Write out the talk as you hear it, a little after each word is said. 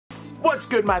What's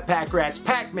good, my pack rats?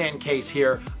 Pacmancase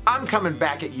here. I'm coming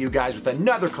back at you guys with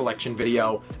another collection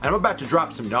video, and I'm about to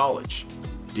drop some knowledge.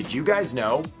 Did you guys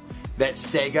know that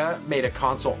Sega made a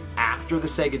console after the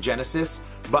Sega Genesis,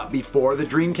 but before the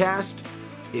Dreamcast?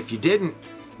 If you didn't,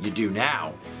 you do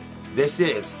now. This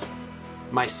is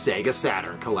my Sega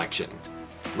Saturn Collection.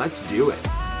 Let's do it.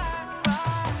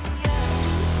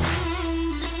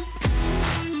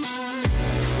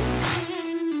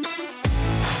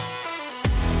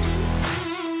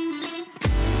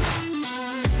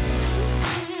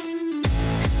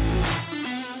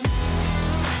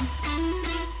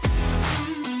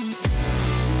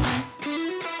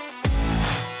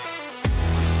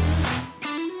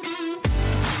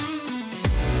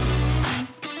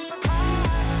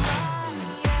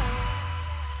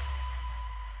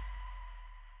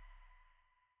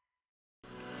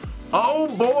 Oh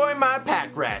boy, my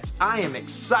pack rats, I am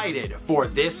excited for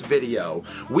this video.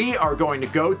 We are going to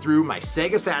go through my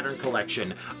Sega Saturn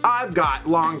collection. I've got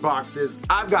long boxes,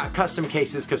 I've got custom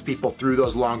cases because people threw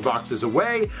those long boxes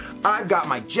away. I've got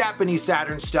my Japanese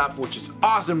Saturn stuff, which is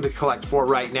awesome to collect for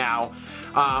right now.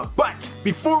 But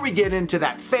before we get into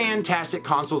that fantastic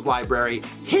consoles library,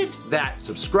 hit that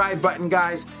subscribe button,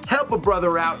 guys. Help a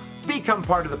brother out. Become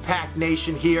part of the Pack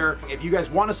Nation here. If you guys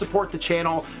want to support the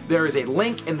channel, there is a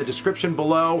link in the description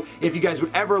below. If you guys would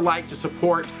ever like to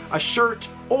support a shirt,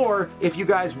 or if you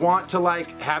guys want to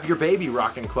have your baby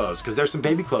rocking clothes, because there's some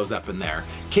baby clothes up in there.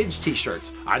 Kids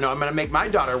t-shirts. I know I'm gonna make my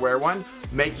daughter wear one.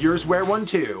 Make yours wear one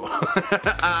too.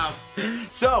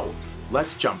 So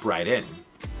let's jump right in.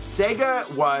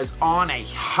 Sega was on a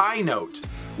high note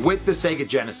with the Sega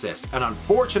Genesis, and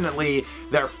unfortunately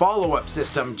their follow-up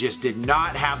system just did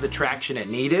not have the traction it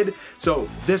needed. So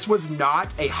this was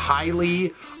not a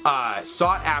highly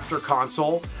sought after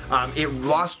console. It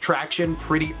lost traction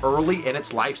pretty early in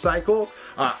its life cycle.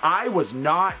 I was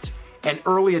not an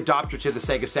early adopter to the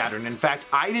Sega Saturn. In fact,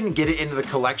 I didn't get it into the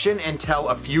collection until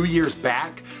a few years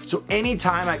back. So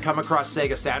anytime I come across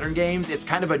Sega Saturn games, it's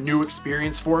kind of a new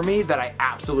experience for me that I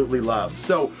absolutely love.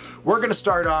 So we're gonna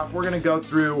start off, we're gonna go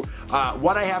through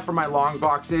what I have for my long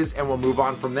boxes, and we'll move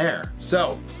on from there.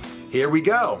 So here we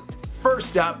go.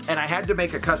 First up, and I had to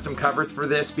make a custom cover for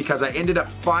this because I ended up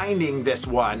finding this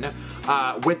one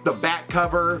with the back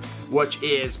cover, which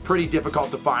is pretty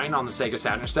difficult to find on the Sega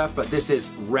Saturn stuff, but this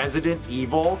is Resident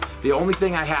Evil. The only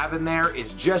thing I have in there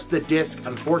is just the disc,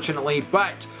 unfortunately,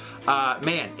 but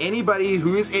man, anybody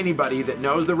who is anybody that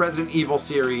knows the Resident Evil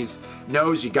series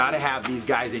knows you gotta have these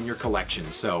guys in your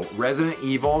collection. So Resident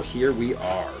Evil, here we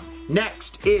are.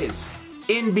 Next is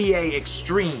NBA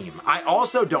Extreme. I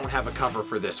also don't have a cover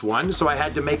for this one, so I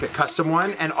had to make a custom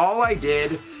one, and all I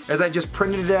did is I just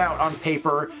printed it out on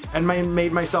paper and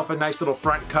made myself a nice little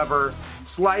front cover,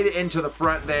 slide it into the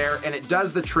front there, and it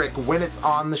does the trick when it's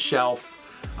on the shelf.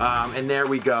 And there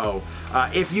we go.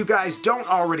 If you guys don't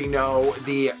already know,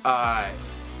 the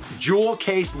jewel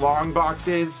case long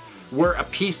boxes were a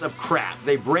piece of crap.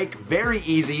 They break very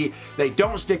easy, they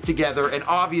don't stick together, and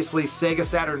obviously Sega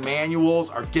Saturn manuals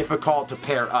are difficult to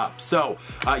pair up. So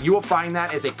you will find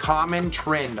that as a common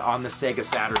trend on the Sega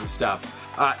Saturn stuff.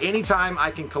 Anytime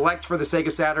I can collect for the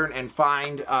Sega Saturn and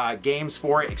find games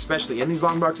for it, especially in these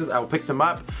long boxes, I will pick them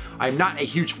up. I'm not a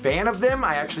huge fan of them.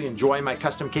 I actually enjoy my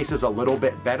custom cases a little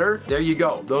bit better. There you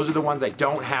go. Those are the ones I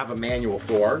don't have a manual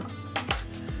for.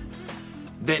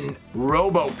 Then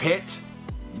Robo Pit.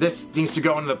 This needs to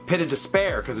go into the pit of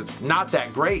despair because it's not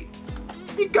that great.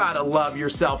 You gotta love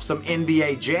yourself some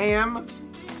NBA Jam.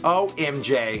 Oh,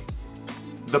 MJ.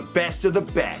 The best of the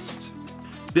best.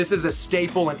 This is a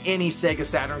staple in any Sega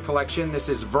Saturn collection. This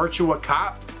is Virtua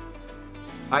Cop.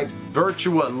 I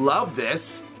Virtua love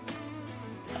this.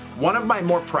 One of my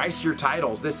more pricier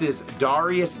titles. This is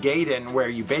Darius Gaiden, where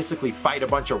you basically fight a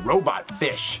bunch of robot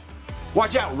fish.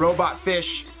 Watch out, robot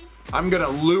fish. I'm gonna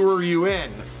lure you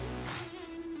in.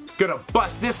 Gonna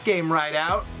bust this game right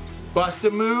out. Bust a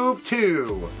move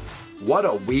too. What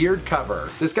a weird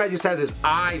cover. This guy just has his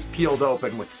eyes peeled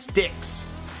open with sticks.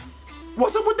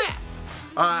 What's up with that?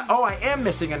 Oh, I am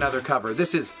missing another cover.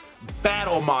 This is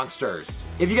Battle Monsters.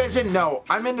 If you guys didn't know,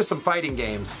 I'm into some fighting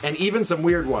games, and even some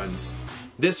weird ones.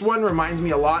 This one reminds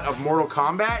me a lot of Mortal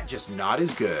Kombat, just not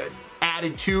as good.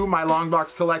 Added to my long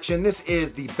box collection, this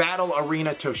is the Battle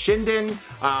Arena Toshinden.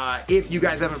 If you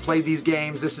guys haven't played these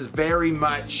games, this is very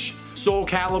much Soul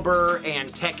Calibur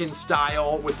and Tekken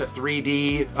style with the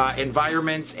 3D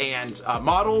environments and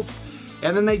models,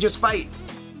 and then they just fight.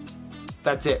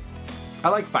 That's it. I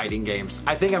like fighting games.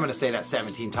 I think I'm gonna say that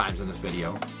 17 times in this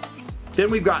video. Then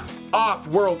we've got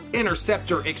Off-World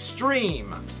Interceptor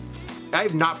Extreme. I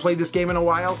have not played this game in a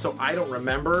while, so I don't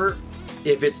remember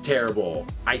if it's terrible.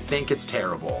 I think it's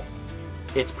terrible.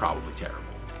 It's probably terrible.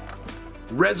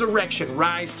 Resurrection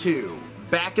Rise 2.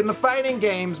 Back in the fighting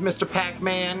games, Mr.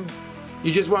 Pac-Man.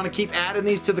 You just want to keep adding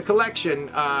these to the collection.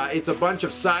 It's a bunch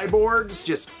of cyborgs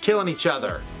just killing each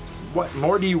other. What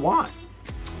more do you want?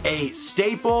 A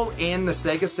staple in the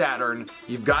Sega Saturn,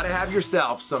 you've got to have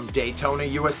yourself some Daytona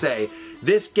USA.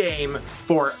 This game,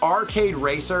 for arcade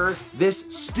racer,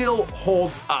 this still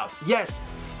holds up. Yes,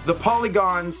 the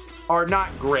polygons are not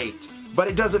great, but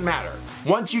it doesn't matter.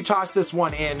 Once you toss this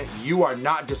one in, you are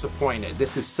not disappointed.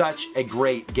 This is such a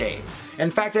great game. In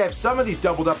fact, I have some of these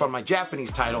doubled up on my Japanese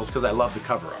titles because I love the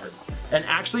cover art. And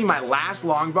actually my last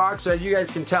long box, so as you guys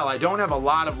can tell, I don't have a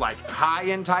lot of like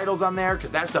high-end titles on there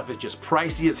because that stuff is just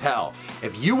pricey as hell.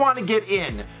 If you want to get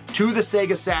in to the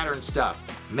Sega Saturn stuff,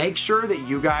 make sure that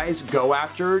you guys go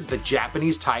after the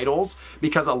Japanese titles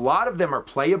because a lot of them are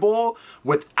playable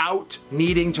without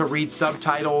needing to read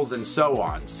subtitles and so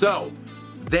on. So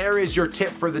there is your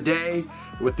tip for the day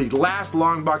with the last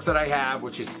long box that I have,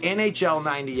 which is NHL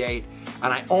 98,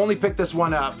 and I only picked this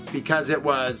one up because it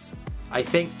was, I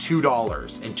think,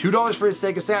 $2. And $2 for a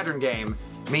Sega Saturn game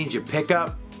means you pick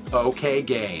up okay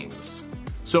games.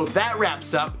 So that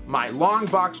wraps up my long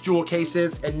box jewel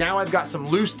cases, and now I've got some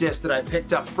loose discs that I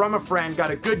picked up from a friend, got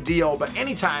a good deal, but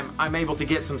anytime I'm able to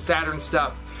get some Saturn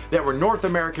stuff that were North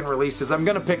American releases, I'm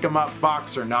gonna pick them up,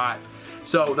 box or not.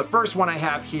 So the first one I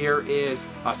have here is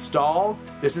a Stall.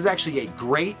 This is actually a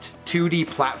great 2D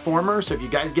platformer, so if you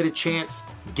guys get a chance,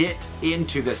 get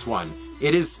into this one.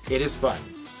 It is fun.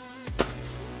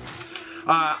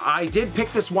 I did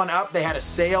pick this one up. They had a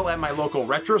sale at my local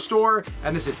retro store,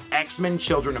 and this is X-Men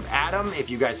Children of Atom. If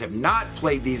you guys have not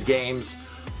played these games,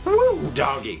 woo,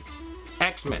 doggy.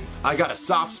 X-Men, I got a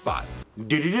soft spot.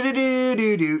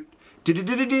 Do-do-do-do-do-do-do.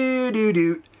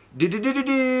 Do-do-do-do-do-do-do.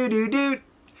 Do-do-do-do-do-do-do.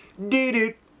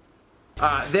 Do-do.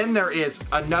 Then there is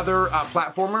another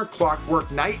platformer,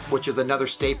 Clockwork Knight, which is another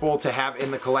staple to have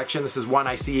in the collection. This is one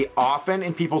I see often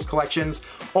in people's collections.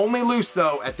 Only loose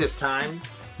though at this time.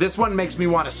 This one makes me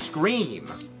want to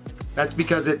scream. That's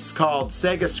because it's called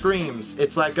Sega Screams.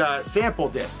 It's like a sample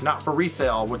disc, not for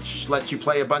resale, which lets you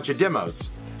play a bunch of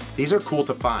demos. These are cool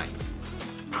to find.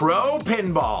 Pro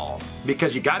Pinball,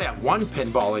 because you gotta have one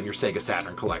pinball in your Sega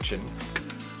Saturn collection.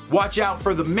 Watch out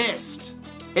for the mist.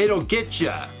 It'll get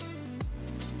ya.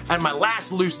 And my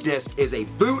last loose disc is a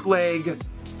bootleg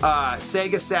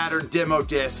Sega Saturn demo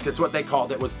disc. That's what they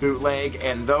called it, was bootleg,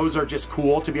 and those are just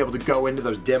cool to be able to go into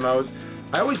those demos.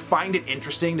 I always find it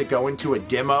interesting to go into a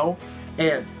demo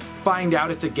and find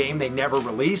out it's a game they never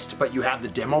released, but you have the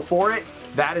demo for it.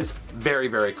 That is very,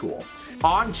 very cool.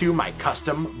 On to my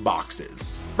custom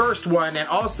boxes. First one, and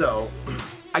also,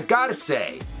 I gotta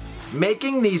say,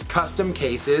 making these custom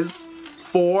cases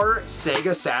for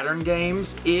Sega Saturn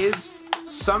games is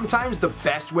sometimes the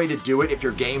best way to do it if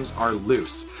your games are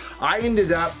loose. I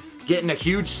ended up getting a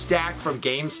huge stack from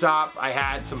GameStop. I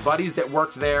had some buddies that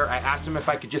worked there. I asked them if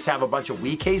I could just have a bunch of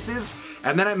Wii cases,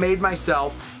 and then I made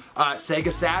myself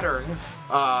Sega Saturn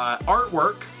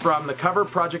artwork from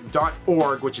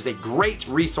thecoverproject.org, which is a great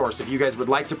resource if you guys would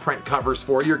like to print covers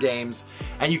for your games,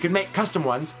 and you can make custom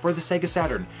ones for the Sega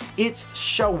Saturn. It's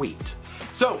sweet.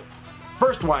 So,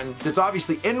 first one that's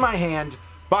obviously in my hand,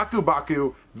 Baku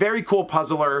Baku, very cool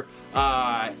puzzler.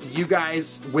 You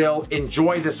guys will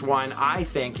enjoy this one. I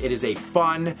think it is a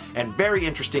fun and very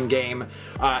interesting game.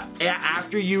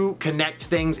 After you connect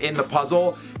things in the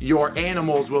puzzle, your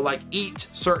animals will like eat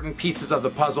certain pieces of the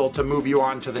puzzle to move you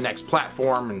on to the next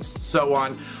platform and so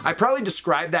on. I probably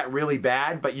described that really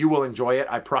bad, but you will enjoy it,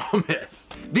 I promise.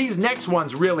 These next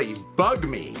ones really bug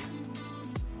me.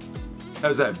 That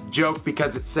was a joke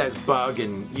because it says bug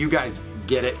and you guys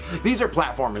get it. These are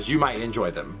platformers, you might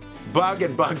enjoy them. Bug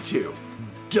and Bug 2.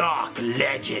 Dark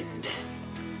Legend.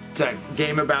 It's a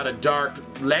game about a dark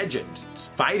legend. It's a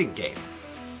fighting game.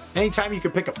 Anytime you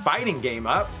can pick a fighting game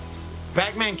up,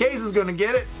 Pacmancase is gonna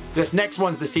get it. This next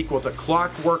one's the sequel to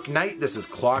Clockwork Knight. This is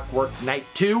Clockwork Knight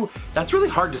 2. That's really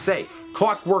hard to say.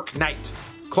 Clockwork Knight.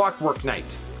 Clockwork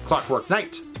Knight. Clockwork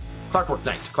Knight. Clockwork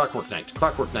Knight. Clockwork Knight.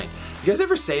 Clockwork Knight. You guys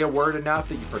ever say a word enough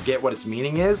that you forget what its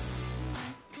meaning is?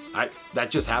 That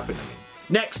just happened to me.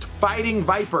 Next, Fighting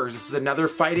Vipers. This is another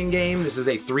fighting game. This is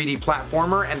a 3D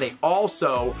platformer, and they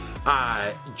also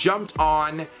jumped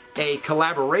on a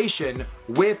collaboration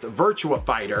with Virtua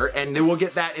Fighter, and then we'll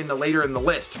get that later in the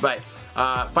list. But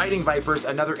Fighting Vipers,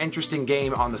 another interesting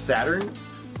game on the Saturn.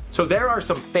 So there are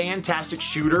some fantastic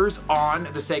shooters on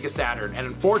the Sega Saturn, and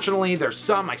unfortunately there's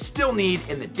some I still need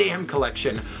in the damn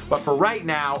collection, but for right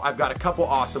now I've got a couple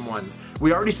awesome ones.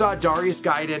 We already saw Darius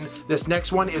Gaiden. This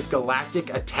next one is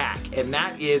Galactic Attack, and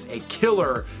that is a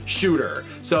killer shooter.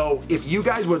 So if you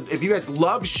guys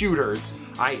love shooters,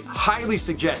 I highly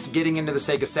suggest getting into the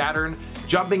Sega Saturn,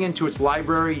 jumping into its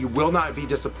library. You will not be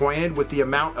disappointed with the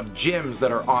amount of gems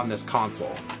that are on this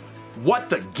console. What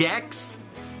the Gex?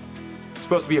 It's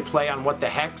supposed to be a play on What the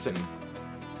Hex, and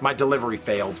my delivery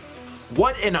failed.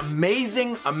 What an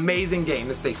amazing, amazing game.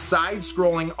 This is a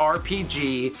side-scrolling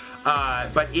RPG,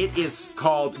 but it is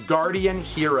called Guardian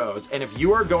Heroes. And if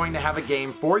you are going to have a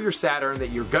game for your Saturn that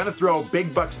you're gonna throw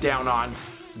big bucks down on,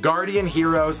 Guardian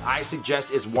Heroes, I suggest,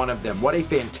 is one of them. What a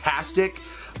fantastic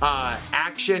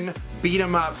action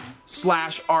beat-em-up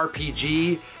slash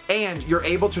RPG, and you're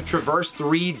able to traverse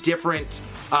 3 different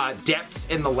depths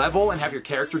in the level and have your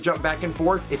character jump back and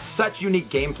forth. It's such unique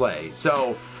gameplay.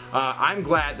 So I'm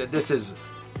glad that this is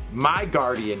my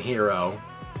Guardian Hero,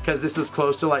 because this is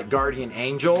close to like Guardian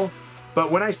Angel,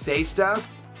 but when I say stuff,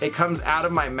 it comes out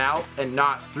of my mouth and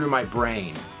not through my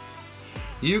brain.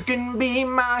 You can be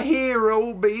my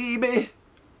hero, baby.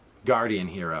 Guardian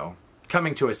Hero.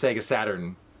 Coming to a Sega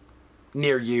Saturn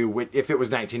near you if it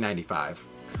was 1995.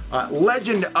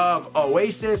 Legend of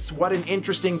Oasis. What an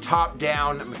interesting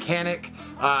top-down mechanic.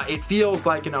 It feels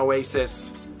like an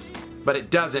Oasis, but it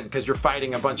doesn't because you're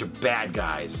fighting a bunch of bad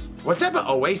guys. What type of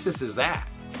Oasis is that?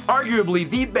 Arguably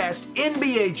the best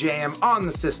NBA Jam on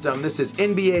the system. This is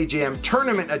NBA Jam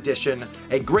Tournament Edition,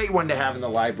 a great one to have in the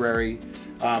library,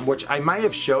 which I might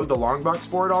have showed the long box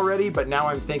for it already, but now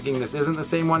I'm thinking this isn't the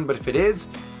same one, but if it is,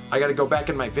 I gotta go back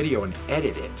in my video and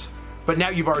edit it. But now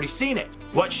you've already seen it.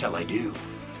 What shall I do?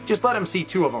 Just let him see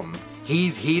 2 of them.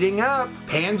 He's heating up.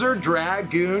 Panzer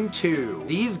Dragoon 2.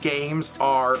 These games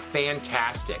are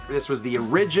fantastic. This was the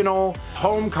original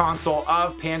home console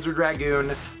of Panzer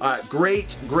Dragoon.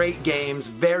 Great, great games.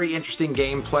 Very interesting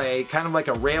gameplay. Kind of like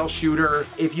a rail shooter.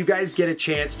 If you guys get a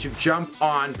chance to jump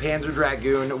on Panzer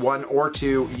Dragoon 1 or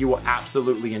 2, you will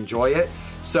absolutely enjoy it.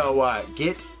 So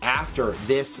get after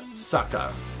this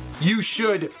sucker. You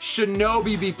should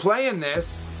Shinobi be playing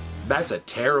this. That's a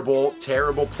terrible,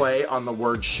 terrible play on the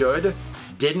word should.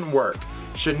 Didn't work.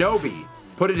 Shinobi,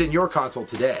 put it in your console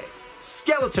today.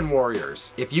 Skeleton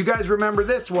Warriors. If you guys remember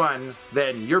this one,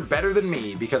 then you're better than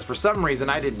me, because for some reason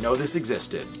I didn't know this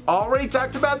existed. Already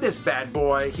talked about this bad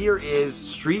boy. Here is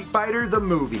Street Fighter the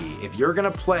movie. If you're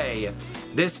gonna play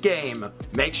this game,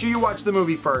 make sure you watch the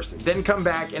movie first, then come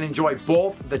back and enjoy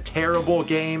both the terrible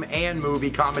game and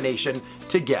movie combination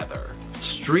together.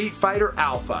 Street Fighter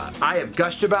Alpha. I have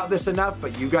gushed about this enough,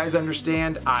 but you guys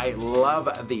understand I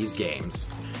love these games.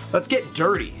 Let's get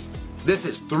dirty. This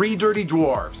is 3 Dirty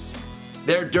Dwarves.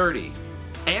 They're dirty.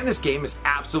 And this game is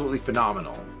absolutely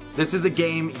phenomenal. This is a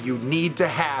game you need to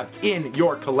have in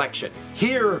your collection.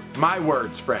 Hear my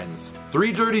words, friends.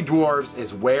 3 Dirty Dwarves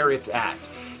is where it's at.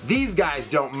 These guys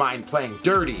don't mind playing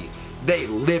dirty. They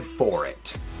live for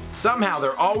it. Somehow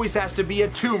there always has to be a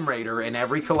Tomb Raider in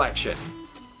every collection.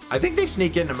 I think they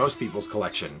sneak into most people's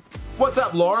collection. What's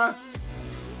up, Laura?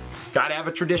 Gotta have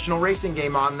a traditional racing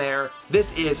game on there.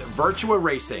 This is Virtua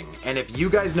Racing, and if you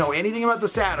guys know anything about the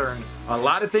Saturn, a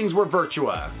lot of things were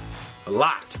Virtua. A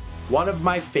lot. One of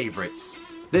my favorites.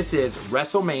 This is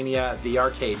WrestleMania, the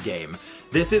arcade game.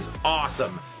 This is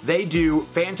awesome. They do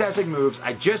fantastic moves.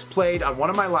 I just played on one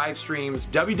of my live streams,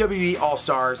 WWE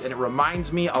All-Stars, and it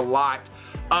reminds me a lot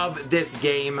of this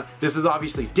game. This is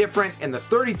obviously different. In the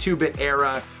 32-bit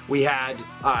era, we had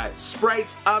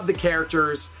sprites of the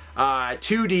characters,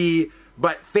 2D,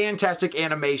 but fantastic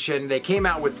animation. They came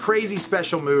out with crazy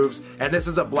special moves, and this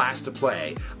is a blast to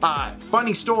play.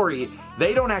 Funny story,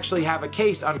 they don't actually have a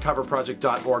case on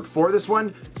coverproject.org for this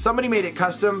one. Somebody made it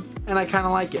custom, and I kind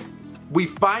of like it. We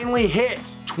finally hit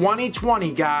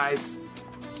 2020, guys.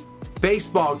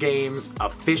 Baseball games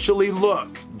officially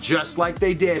look just like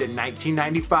they did in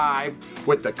 1995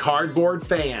 with the cardboard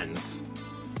fans.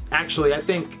 Actually, I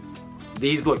think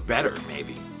these look better,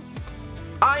 maybe.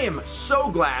 I am so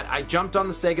glad I jumped on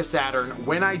the Sega Saturn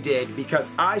when I did,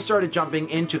 because I started jumping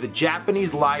into the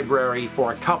Japanese library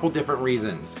for a couple different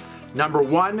reasons. Number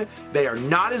one, they are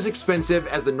not as expensive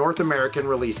as the North American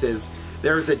releases.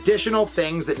 There's additional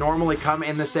things that normally come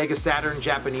in the Sega Saturn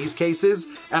Japanese cases,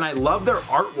 and I love their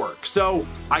artwork, so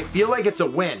I feel like it's a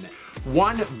win.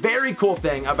 One very cool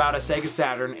thing about a Sega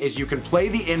Saturn is you can play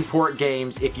the import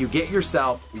games if you get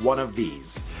yourself one of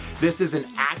these. This is an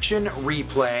action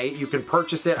replay. You can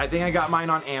purchase it. I think I got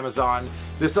mine on Amazon.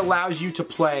 This allows you to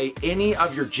play any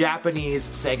of your Japanese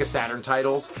Sega Saturn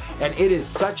titles, and it is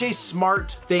such a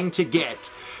smart thing to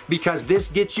get because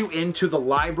this gets you into the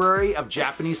library of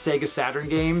Japanese Sega Saturn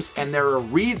games, and there are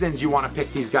reasons you want to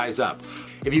pick these guys up.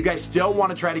 If you guys still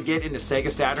want to try to get into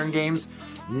Sega Saturn games,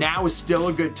 now is still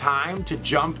a good time to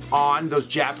jump on those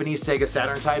Japanese Sega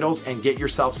Saturn titles and get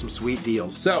yourself some sweet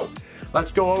deals. So,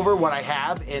 let's go over what I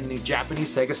have in the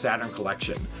Japanese Sega Saturn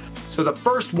collection. So the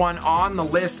first one on the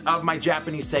list of my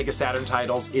Japanese Sega Saturn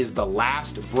titles is The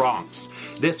Last Bronx.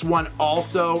 This one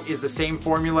also is the same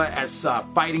formula as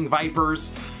Fighting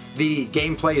Vipers. The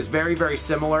gameplay is very, very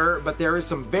similar, but there is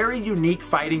some very unique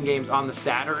fighting games on the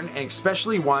Saturn, and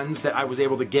especially ones that I was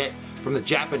able to get from the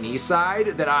Japanese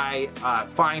side that I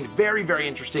find very, very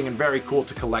interesting and very cool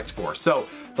to collect for. So,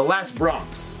 The Last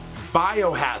Bronx.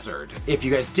 Biohazard. If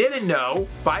you guys didn't know,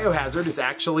 Biohazard is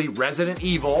actually Resident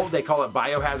Evil. They call it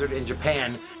Biohazard in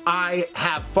Japan. I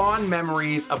have fond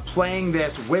memories of playing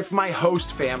this with my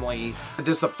host family. This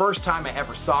is the first time I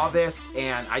ever saw this,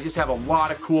 and I just have a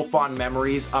lot of cool fond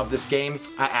memories of this game.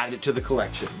 I added it to the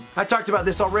collection. I talked about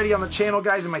this already on the channel,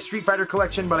 guys, in my Street Fighter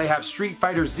collection, but I have Street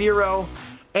Fighter Zero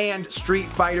and Street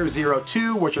Fighter Zero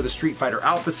 2, which are the Street Fighter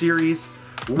Alpha series.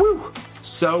 Woo!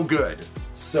 So good.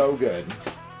 So good.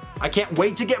 I can't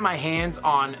wait to get my hands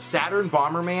on Saturn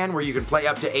Bomberman, where you can play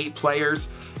up to 8 players.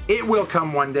 It will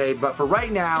come one day, but for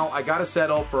right now, I gotta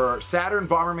settle for Saturn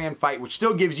Bomberman Fight, which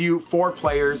still gives you 4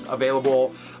 players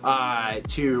available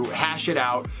to hash it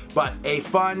out, but a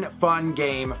fun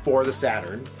game for the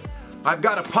Saturn. I've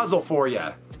got a puzzle for you.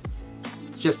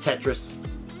 It's just Tetris,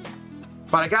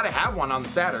 but I gotta have one on the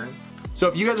Saturn. So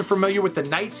if you guys are familiar with the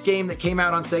Knights game that came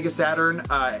out on Sega Saturn,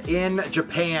 in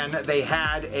Japan they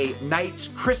had a Knights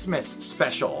Christmas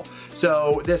special.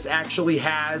 So this actually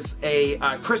has a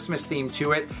Christmas theme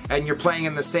to it, and you're playing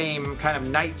in the same kind of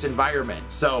Knights environment.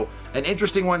 So an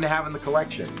interesting one to have in the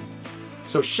collection.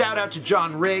 So shout out to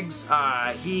John Riggs.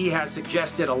 He has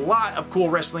suggested a lot of cool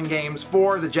wrestling games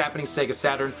for the Japanese Sega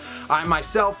Saturn. I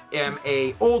myself am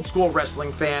a old school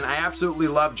wrestling fan. I absolutely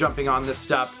love jumping on this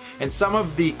stuff. And some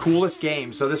of the coolest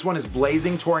games. So this one is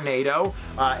Blazing Tornado,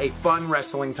 a fun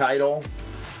wrestling title.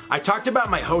 I talked about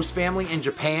my host family in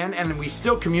Japan, and we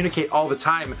still communicate all the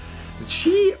time.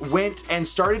 She went and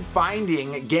started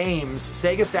finding games,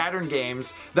 Sega Saturn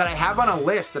games, that I have on a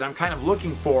list that I'm kind of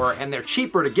looking for, and they're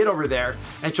cheaper to get over there,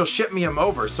 and she'll ship me them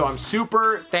over. So I'm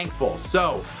super thankful.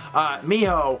 So,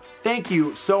 Miho, thank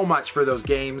you so much for those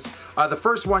games. The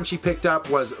first one she picked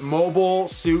up was Mobile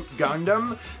Suit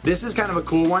Gundam. This is kind of a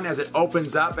cool one as it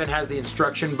opens up and has the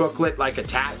instruction booklet like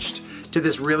attached to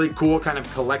this really cool kind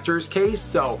of collector's case.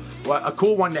 So a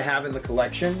cool one to have in the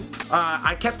collection.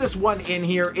 I kept this one in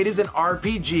here. It is an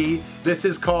RPG. This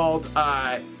is called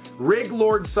Rig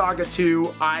Lord Saga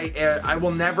 2. I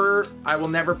will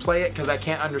never play it because I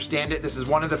can't understand it. This is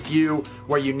one of the few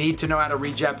where you need to know how to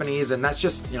read Japanese, and that's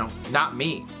just, you know, not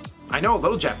me. I know a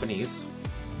little Japanese.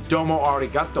 Domo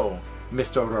arigato,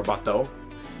 Mr. Roboto.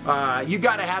 You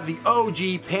gotta have the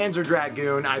OG Panzer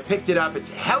Dragoon. I picked it up. It's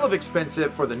hell of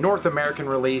expensive for the North American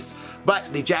release,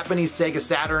 but the Japanese Sega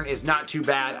Saturn is not too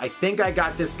bad. I think I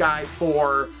got this guy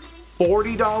for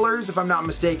 $40 if I'm not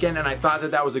mistaken, and I thought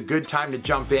that that was a good time to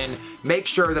jump in. Make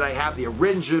sure that I have the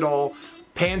original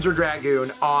Panzer Dragoon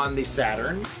on the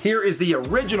Saturn. Here is the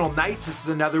original Knights. This is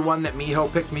another one that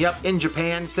Miho picked me up in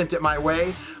Japan, sent it my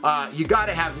way. You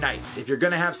gotta have Knights. If you're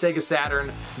gonna have Sega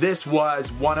Saturn, this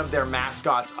was one of their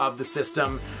mascots of the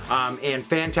system, and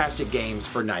fantastic games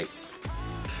for Knights.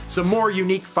 Some more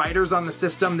unique fighters on the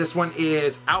system. This one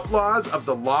is Outlaws of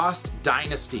the Lost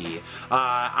Dynasty.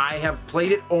 I have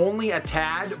played it only a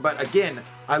tad, but again,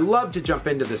 I love to jump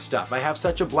into this stuff. I have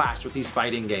such a blast with these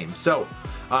fighting games. So,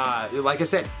 like I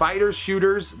said, fighters,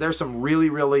 shooters, there's some really,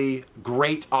 really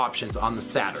great options on the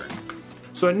Saturn.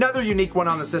 So another unique one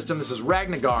on the system, this is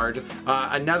Ragnagard,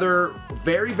 another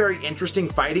very, very interesting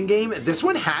fighting game. This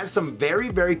one has some very,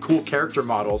 very cool character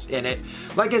models in it.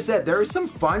 Like I said, there are some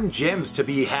fun gems to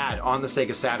be had on the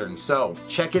Sega Saturn, so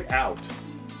check it out.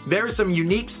 There's some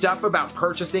unique stuff about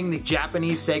purchasing the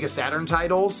Japanese Sega Saturn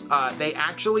titles. They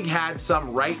actually had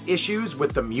some right issues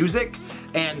with the music,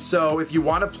 and so if you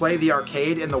want to play the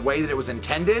arcade in the way that it was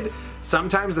intended,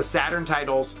 sometimes the Saturn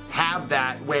titles have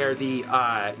that where the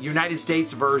United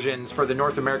States versions for the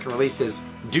North American releases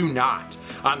do not.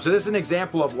 So this is an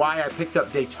example of why I picked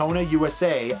up Daytona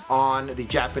USA on the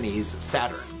Japanese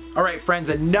Saturn. All right, friends,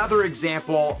 another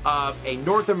example of a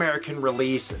North American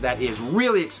release that is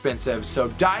really expensive. So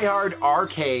Die Hard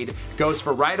Arcade goes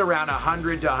for right around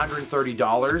 $100 to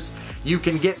 $130. You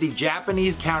can get the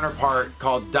Japanese counterpart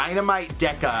called Dynamite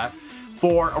Deca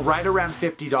for right around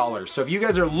 $50. So if you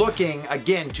guys are looking,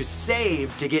 again, to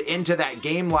save to get into that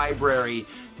game library,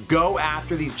 go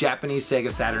after these Japanese Sega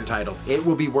Saturn titles. It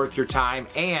will be worth your time,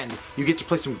 and you get to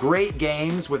play some great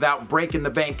games without breaking the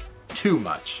bank too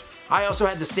much. I also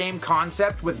had the same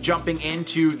concept with jumping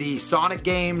into the Sonic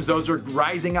games. Those are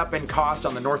rising up in cost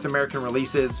on the North American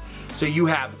releases. So you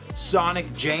have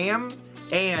Sonic Jam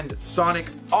and Sonic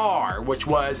R, which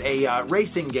was a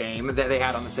racing game that they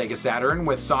had on the Sega Saturn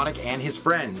with Sonic and his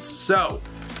friends. So,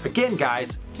 again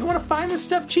guys, you wanna find this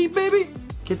stuff cheap, baby?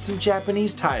 Get some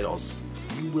Japanese titles.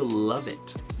 You will love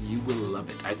it. You will love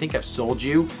it. I think I've sold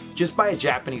you. Just buy a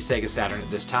Japanese Sega Saturn at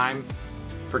this time.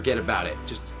 Forget about it.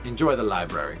 Just enjoy the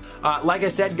library. Like I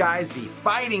said, guys, the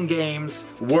fighting games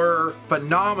were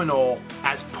phenomenal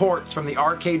as ports from the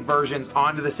arcade versions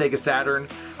onto the Sega Saturn,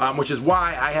 which is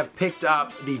why I have picked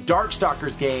up the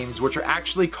Darkstalkers games, which are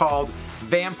actually called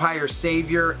Vampire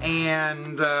Savior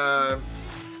and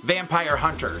Vampire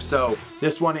Hunter. So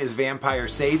this one is Vampire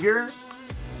Savior.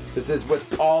 This is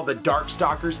with all the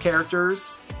Darkstalkers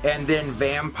characters, and then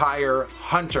Vampire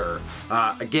Hunter.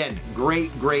 Again,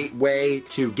 great way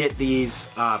to get these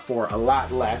for a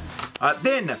lot less.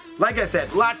 Then, like I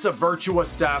said, lots of Virtua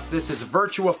stuff. This is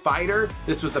Virtua Fighter.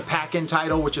 This was the pack-in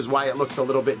title, which is why it looks a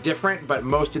little bit different, but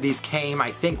most of these came,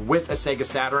 I think, with a Sega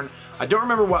Saturn. I don't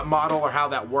remember what model or how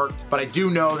that worked, but I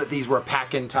do know that these were a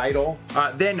pack-in title.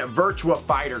 Then Virtua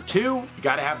Fighter 2, you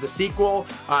gotta have the sequel.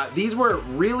 These were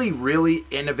really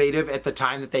innovative at the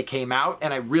time that they came out,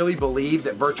 and I really believe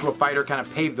that Virtua Fighter kind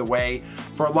of paved the way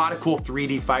for a lot of cool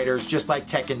 3D fighters, just like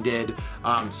Tekken did.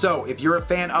 So if you're a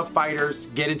fan of fighters,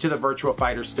 get into the Virtua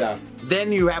Fighter stuff.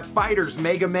 Then you have Fighters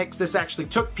Mega Mix. This actually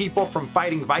took people from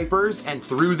fighting Vipers and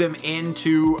threw them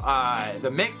into the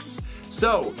mix.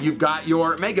 So you've got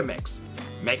your Mega Mix.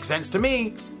 Makes sense to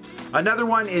me. Another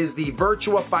one is the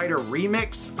Virtua Fighter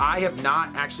Remix. I have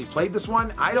not actually played this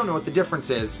one. I don't know what the difference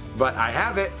is, but I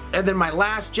have it. And then my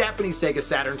last Japanese Sega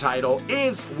Saturn title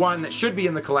is one that should be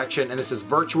in the collection, and this is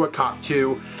Virtua Cop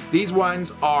 2. These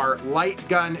ones are light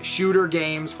gun shooter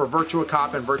games for Virtua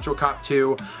Cop and Virtua Cop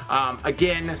 2.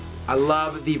 Again, I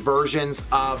love the versions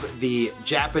of the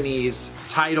Japanese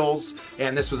titles,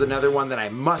 and this was another one that I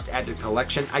must add to the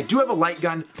collection. I do have a light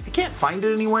gun. I can't find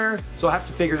it anywhere, so I'll have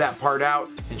to figure that part out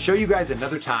and show you guys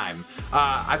another time.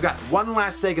 I've got one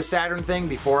last Sega Saturn thing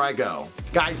before I go.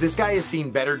 Guys, this guy has seen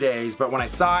better days, but when I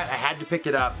saw it, I had to pick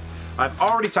it up. I've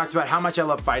already talked about how much I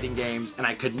love fighting games, and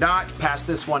I could not pass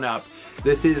this one up.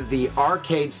 This is the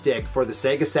arcade stick for the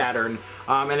Sega Saturn,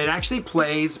 and it actually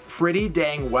plays pretty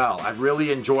dang well. I've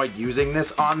really enjoyed using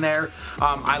this on there.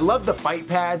 I love the fight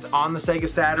pads on the Sega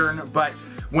Saturn, but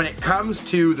when it comes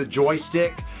to the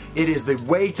joystick, it is the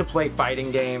way to play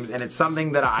fighting games, and it's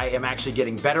something that I am actually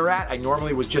getting better at. I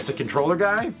normally was just a controller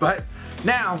guy, but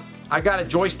now I gotta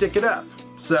joystick it up.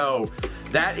 So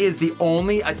that is the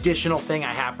only additional thing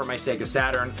I have for my Sega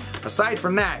Saturn. Aside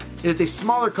from that, it is a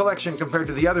smaller collection compared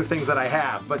to the other things that I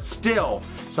have, but still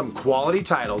some quality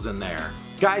titles in there.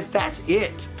 Guys, that's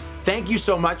it. Thank you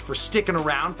so much for sticking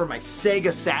around for my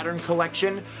Sega Saturn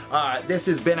collection. This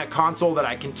has been a console that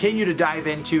I continue to dive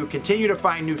into, continue to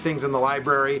find new things in the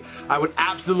library. I would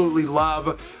absolutely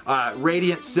love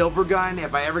Radiant Silvergun.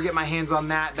 If I ever get my hands on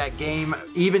that, that game,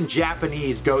 even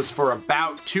Japanese, goes for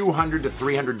about $200 to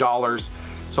 $300.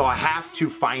 So I have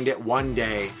to find it one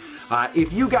day.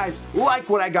 If you guys like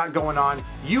what I got going on,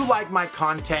 you like my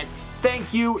content,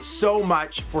 thank you so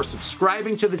much for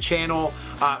subscribing to the channel.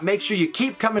 Make sure you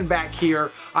keep coming back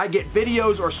here. I get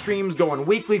videos or streams going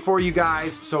weekly for you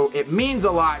guys, so it means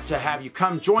a lot to have you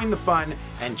come join the fun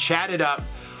and chat it up.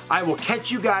 I will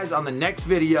catch you guys on the next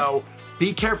video.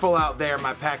 Be careful out there,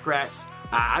 my pack rats.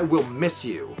 I will miss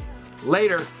you.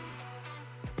 Later.